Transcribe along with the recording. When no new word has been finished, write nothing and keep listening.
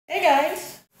Hey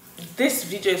guys, this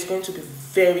video is going to be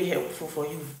very helpful for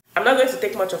you. I'm not going to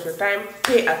take much of your time.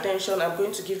 Pay attention. I'm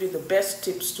going to give you the best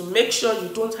tips to make sure you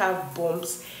don't have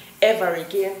bumps ever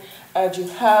again and you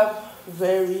have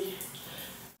very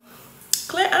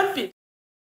clear armpits.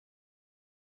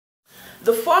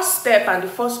 The first step and the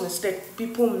first mistake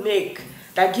people make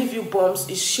that give you bumps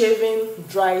is shaving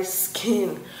dry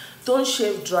skin. Don't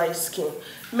shave dry skin.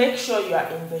 Make sure you are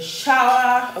in the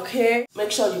shower, okay?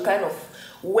 Make sure you kind of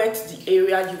wet the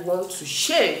area you want to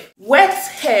shave. Wet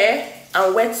hair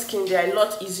and wet skin, they are a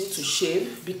lot easy to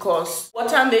shave because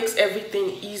water makes everything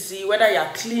easy. Whether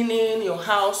you're cleaning your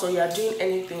house or you're doing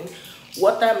anything,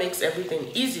 water makes everything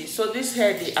easy. So this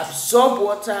hair, they absorb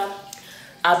water,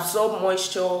 absorb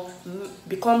moisture,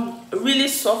 become really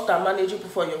soft and manageable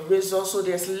for your razor, so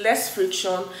there's less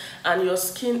friction and your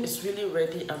skin is really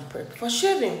ready and prepped for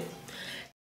shaving.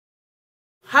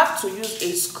 Have to use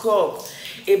a scrub,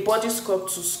 a body scrub,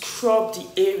 to scrub the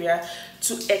area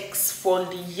to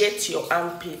exfoliate your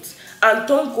armpit, and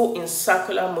don't go in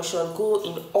circular motion, go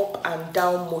in up and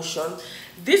down motion.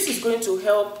 This is going to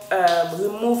help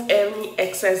remove any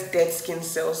excess dead skin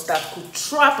cells that could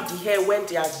trap the hair when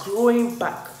they are growing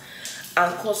back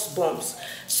and cause bumps.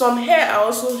 Some hair are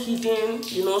also hidden,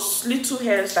 little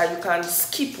hairs that you can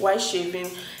skip while shaving.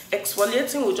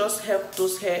 Exfoliating will just help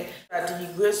those hair that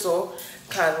the razor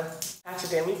can catch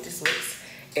them, if this makes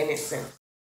any sense.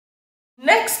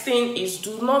 Next thing is,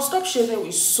 do not stop shaving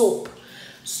with soap.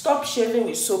 Stop shaving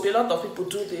with soap. A lot of people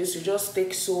do this. You just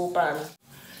take soap and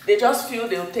they just feel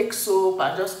they'll take soap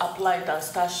and just apply it and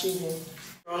start shaving.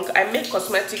 I make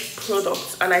cosmetic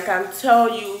products and I can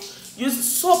tell you,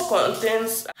 soap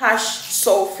contains harsh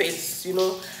sulfates,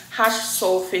 harsh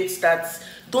sulfates that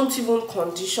don't even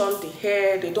condition the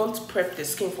hair, they don't prep the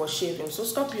skin for shaving. So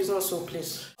stop using soap,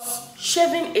 please.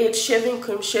 Shaving aid, shaving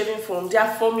cream, shaving foam, they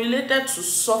are formulated to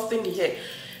soften the hair.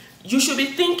 You should be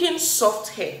thinking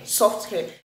soft hair, soft hair.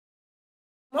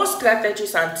 Most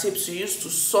strategies and tips you use to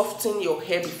soften your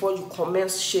hair before you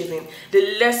commence shaving,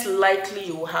 the less likely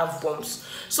you will have bumps.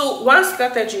 So one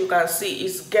strategy you can see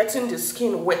is getting the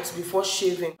skin wet before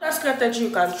shaving. That strategy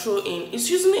you can throw in is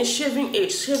using a shaving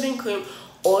aid, shaving cream,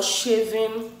 or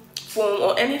shaving foam,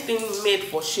 or anything made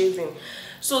for shaving.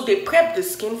 So they prep the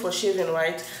skin for shaving,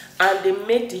 right? And they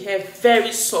make the hair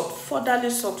very soft, furtherly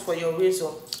soft for your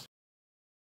razor.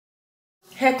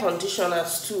 Hair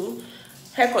conditioners too.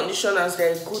 Hair conditioners,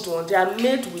 they're a good one. They are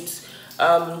made with,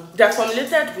 they're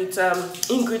formulated with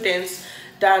ingredients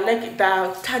that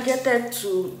are targeted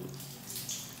to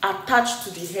attach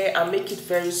to the hair and make it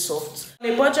very soft.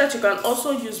 On a budget, you can also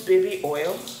use baby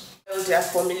oil. They are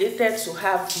formulated to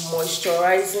have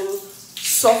moisturizing,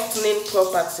 softening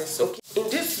properties. Okay. In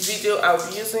this video, I'll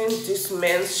be using this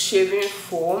men's shaving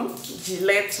foam,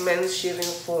 Gillette men's shaving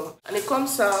foam, and it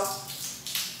comes out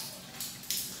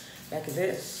like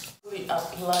this. We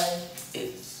apply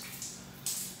it.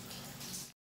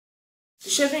 The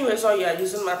shaving razor you are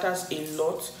using matters a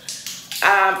lot.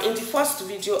 In the first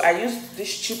video, I used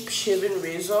this cheap shaving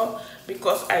razor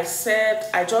because I said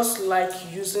I just like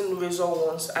using razor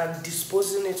once and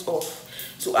disposing it off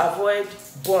to avoid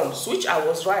bumps, which I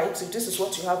was right. If this is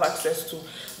what you have access to,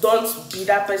 don't be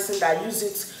that person that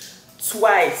uses it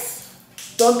twice.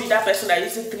 Don't be that person that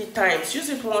uses it 3 times. Use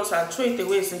it once and throw it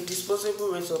away. It's a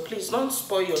disposable razor. Please don't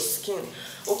spoil your skin,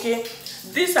 okay?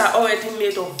 These are already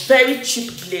made of very cheap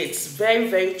blades, very,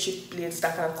 very cheap blades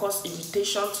that can cause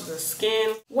irritation to the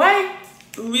skin. Why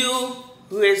real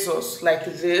razors like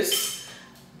this,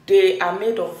 they are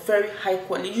made of very high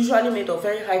quality, usually made of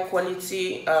very high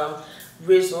quality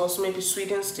razors, maybe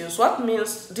Sweden steels. What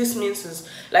this means is,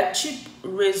 like, cheap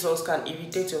razors can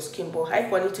irritate your skin, but high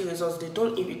quality razors, they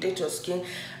don't irritate your skin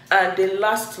and they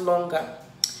last longer.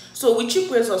 So with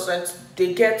cheap razors, right,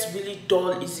 they get really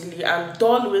dull easily, and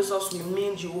dull razors will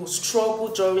mean you will struggle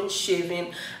during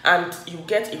shaving and you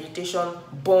get irritation,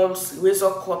 bumps, razor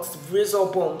cuts, razor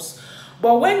bumps.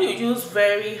 But when you use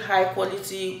very high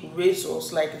quality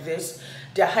razors like this,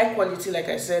 they are high quality, like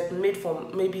I said, made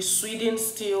from maybe Sweden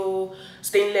steel,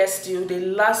 stainless steel. They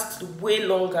last way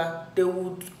longer. They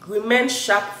would remain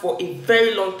sharp for a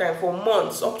very long time, for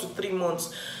months, up to 3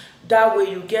 months. That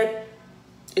way you get,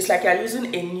 it's like you're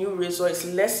using a new razor. It's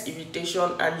less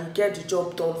irritation and you get the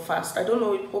job done fast. I don't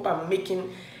know, I hope I'm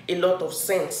making a lot of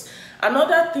sense.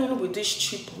 Another thing with these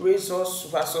cheap razors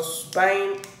versus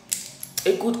buying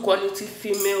a good quality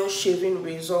female shaving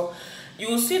razor, you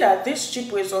will see that these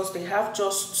cheap razors, they have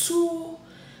just 2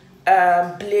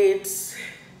 blades,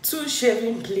 2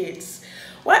 shaving blades.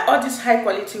 While all these high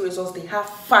quality razors, they have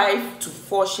 5 to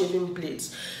 4 shaving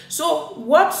blades. So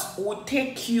what would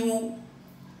take you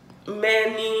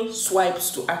many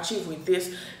swipes to achieve with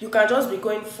this. You can just be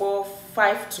going for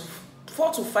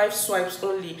 4 to 5 swipes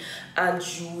only,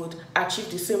 and you would achieve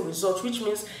the same result, which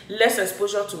means less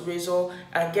exposure to razor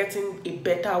and getting a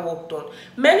better work done.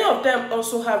 Many of them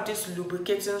also have this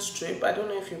lubricating strip. I don't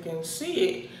know if you can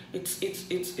see it.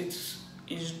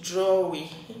 It's drawy.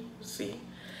 See,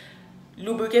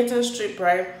 lubricating strip,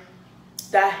 right?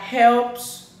 That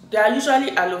helps. They are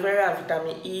usually aloe vera and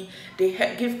vitamin E. They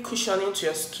give cushioning to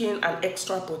your skin and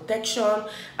extra protection.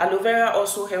 Aloe vera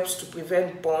also helps to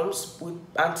prevent bumps with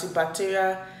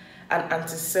antibacterial and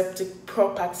antiseptic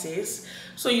properties.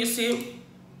 So you see,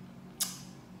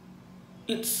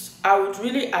 I would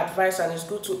really advise, and it's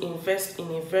good to invest in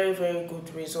a very, very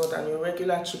good razor than your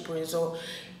regular cheap razor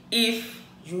if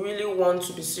you really want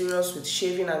to be serious with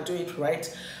shaving and do it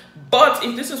right. But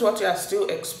if this is what you are still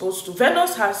exposed to,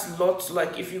 Venus has lots.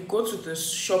 Like if you go to the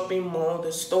shopping mall,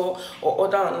 the store, or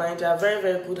order online, they are very,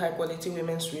 very good high quality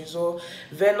women's razor.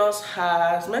 Venus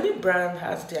has, many brands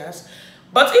has theirs.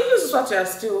 But if this is what you are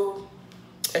still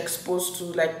exposed to,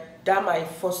 like that my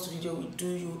first video will do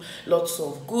you lots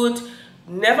of good.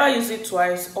 Never use it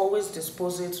twice, always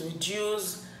dispose it.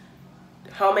 Reduce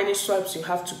how many swipes you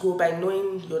have to go by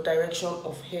knowing your direction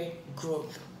of hair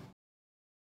growth.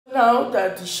 Now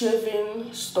that the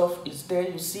shaving stuff is there,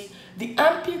 you see the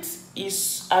armpits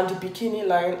and the bikini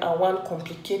line are one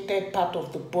complicated part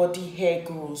of the body hair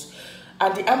grows,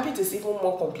 and the armpit is even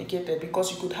more complicated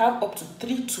because you could have up to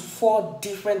 3 to 4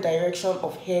 different directions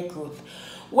of hair growth.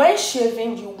 When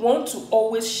shaving, you want to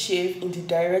always shave in the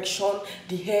direction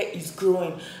the hair is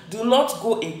growing. Do not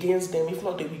go against them, if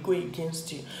not they will go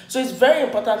against you. So it's very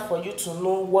important for you to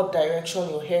know what direction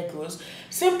your hair grows.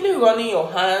 Simply running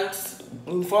your hands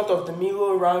in front of the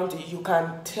mirror around it, you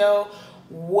can tell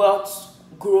what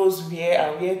grows where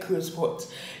and where grows what.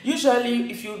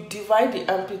 Usually, if you divide the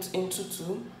armpit into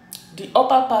 2, the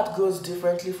upper part grows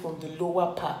differently from the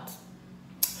lower part.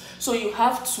 So you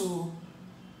have to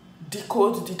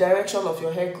decode the direction of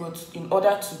your hair growth in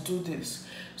order to do this.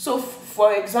 So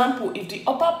for example, if the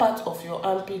upper part of your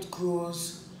armpit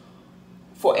grows,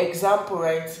 for example,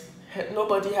 right,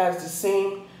 nobody has the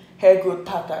same hair growth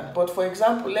pattern, but for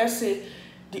example, let's say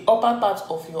the upper part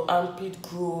of your armpit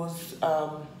grows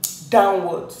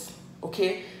downwards,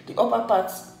 okay? The upper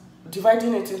part,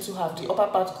 dividing it into half, the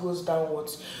upper part grows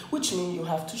downwards, which means you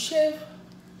have to shave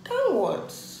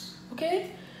downwards,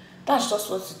 okay? That's just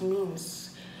what it means.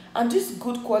 And these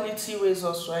good quality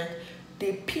razors, right,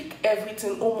 they pick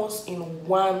everything almost in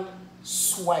one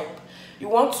swipe. You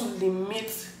want to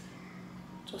limit,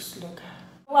 just look,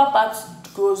 lower part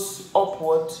goes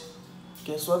upward.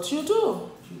 Guess what you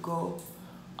do? You go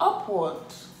upward.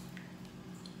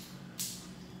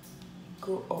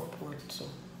 Go upward. So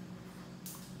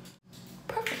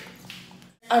perfect.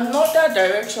 Another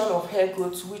direction of hair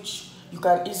growth which you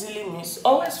can easily miss,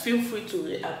 always feel free to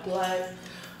reapply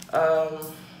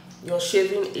your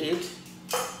shaving aid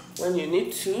when you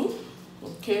need to,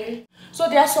 okay? So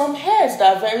there are some hairs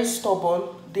that are very stubborn.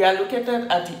 They are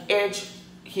located at the edge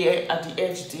here, at the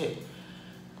edge there.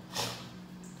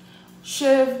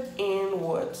 Shave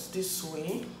inwards this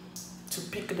way to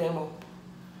pick them up.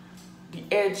 The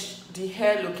edge, the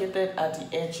hair located at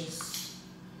the edges.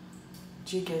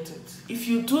 Do you get it? If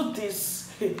you do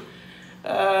this,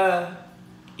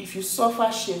 if you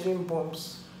suffer shaving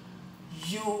bumps,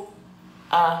 you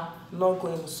are not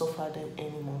going to suffer them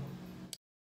anymore.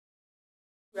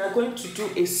 We are going to do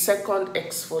a second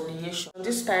exfoliation.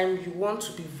 This time you want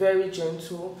to be very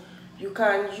gentle. You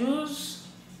can use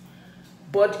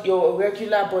your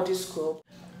regular body scrub.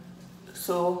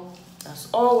 So as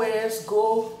always,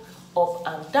 go up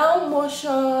and down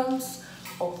motions,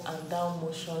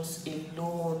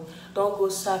 alone. Don't go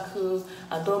circle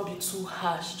and don't be too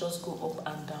harsh, just go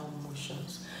up and down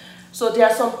motions. So there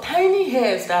are some tiny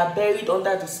hairs that are buried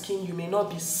under the skin you may not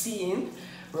be seeing,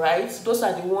 right? Those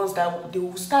are the ones that they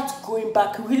will start growing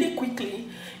back really quickly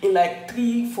in like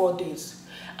 3-4 days.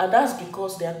 And that's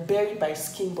because they are buried by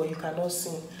skin but you cannot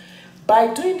see.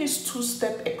 By doing this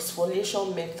 2-step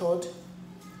exfoliation method,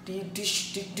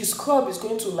 the scrub is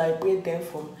going to liberate them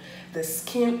from the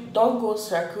skin. Don't go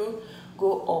circle,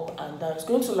 go up and down. It's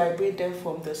going to liberate them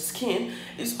from the skin.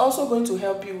 It's also going to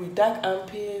help you with dark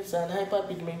armpits and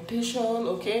hyperpigmentation,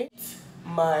 okay?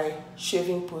 My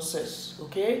shaving process,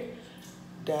 okay?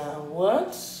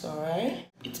 Downwards, all right?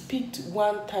 It picked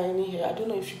one tiny hair. I don't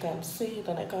know if you can see it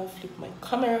and I can't flip my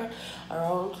camera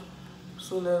around.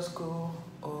 So let's go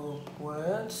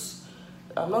upwards.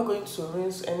 I'm not going to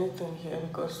rinse anything here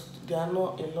because there are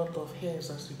not a lot of hairs,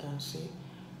 as you can see.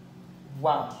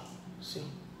 Wow, see,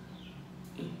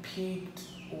 it picked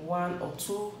 1 or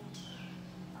 2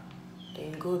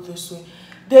 then you go this way.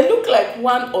 They look like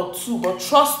one or two, but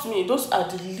trust me, those are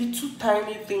the little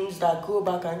tiny things that go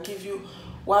back and give you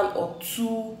one or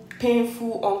two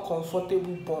painful,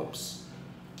 uncomfortable bumps.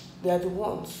 They are the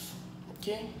ones.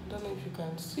 Okay, don't know if you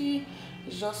can see.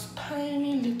 It's just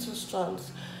tiny little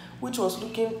strands, which was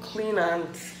looking clean and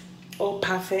all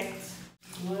perfect.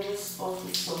 Rinse off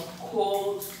with some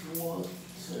cold water.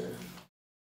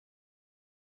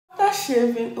 After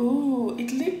shaving, ooh,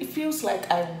 it feels like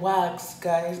I wax,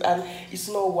 guys, and it's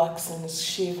not waxing, it's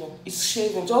shaving. It's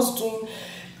shaving, just doing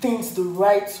things the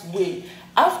right way.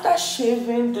 After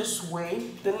shaving this way,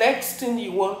 the next thing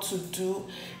you want to do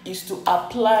is to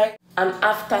apply an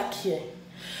aftercare.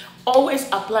 Always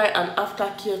apply an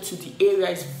aftercare to the area.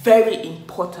 Is very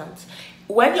important.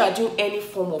 When you are doing any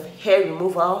form of hair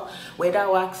removal, whether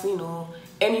waxing or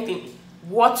anything,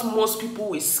 what most people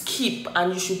will skip,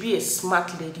 and you should be a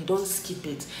smart lady, don't skip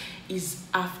it, is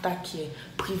aftercare.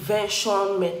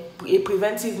 Prevention, a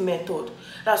preventive method.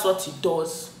 That's what it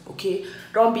does. Okay,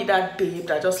 don't be that babe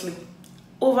that just live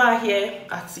over here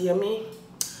at Yemi.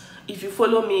 If you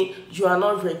follow me, you are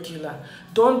not regular.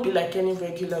 Don't be like any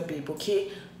regular babe. Okay,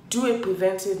 do a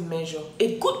preventive measure.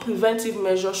 A good preventive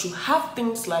measure should have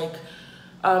things like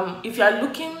if you are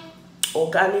looking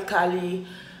organically,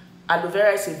 aloe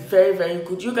vera is a very, very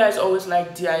good. You guys always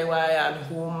like DIY and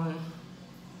home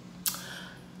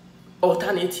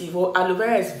alternative. Well, aloe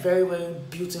vera is very, very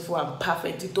beautiful and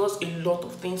perfect. It does a lot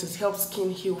of things. It helps skin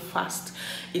heal fast.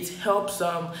 It helps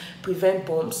prevent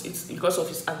bumps. It's because of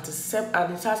its antiseptic,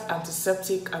 and it has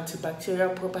antiseptic,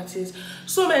 antibacterial properties.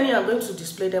 So many. I'm going to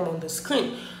display them on the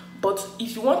screen. But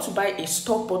if you want to buy a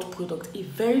store-bought product, a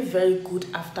very, very good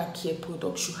aftercare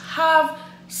product should have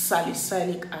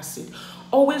salicylic acid.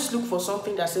 Always look for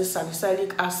something that says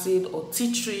salicylic acid or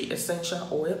tea tree essential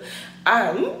oil.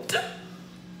 And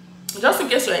just in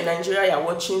case you're in Nigeria, you're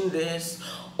watching this,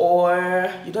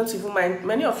 or you don't even mind,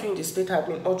 many of you in the state have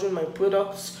been ordering my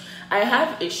products. I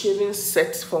have a shaving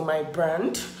set for my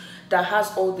brand that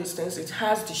has all these things. It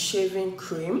has the shaving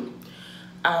cream.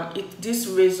 This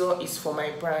razor is for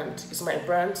my brand. It's my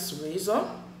brand's razor.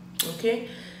 Okay,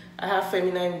 I have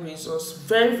feminine razors.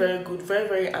 Very, very good. Very,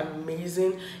 very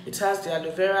amazing. It has the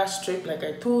aloe vera strip, like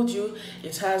I told you.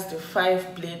 It has the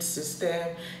 5-blade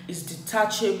system. It's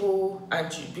detachable,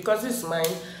 and because it's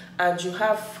mine, and you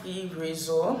have free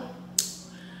razor.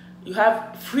 You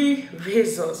have free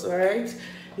razors, all right?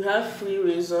 You have free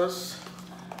razors.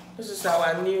 This is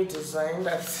our new design.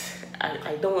 That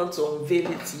I don't want to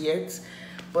unveil it yet.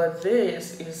 But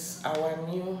this is our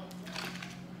new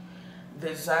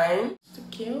design. It's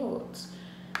cute,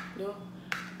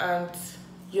 and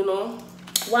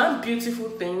one beautiful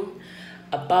thing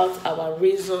about our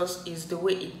razors is the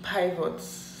way it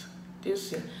pivots. Do you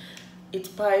see?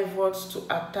 It pivots to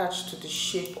attach to the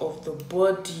shape of the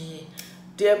body.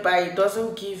 Thereby, it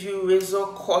doesn't give you razor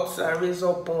cuts and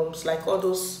razor bumps like all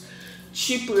those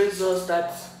cheap razors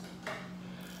that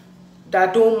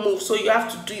don't move. So you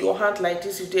have to do your hand like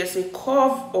this. If there's a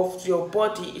curve of your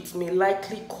body, it may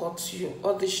likely cut you.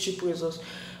 All these cheap razors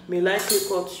may likely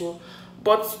cut you.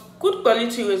 But good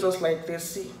quality razors like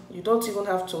this, see, you don't even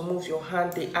have to move your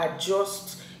hand. They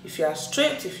adjust. If you are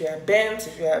straight, if you are bent,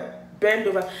 if you are bent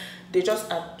over, they just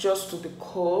adjust to the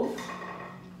curve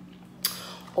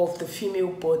of the female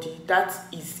body. That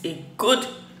is a good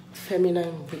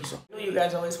feminine razor. I know you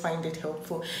guys always find it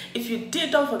helpful. If you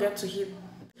did, don't forget to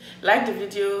like the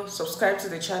video, subscribe to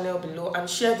the channel below, and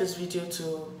share this video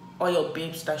to all your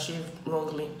babes that shave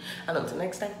wrongly. And until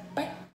next time, bye.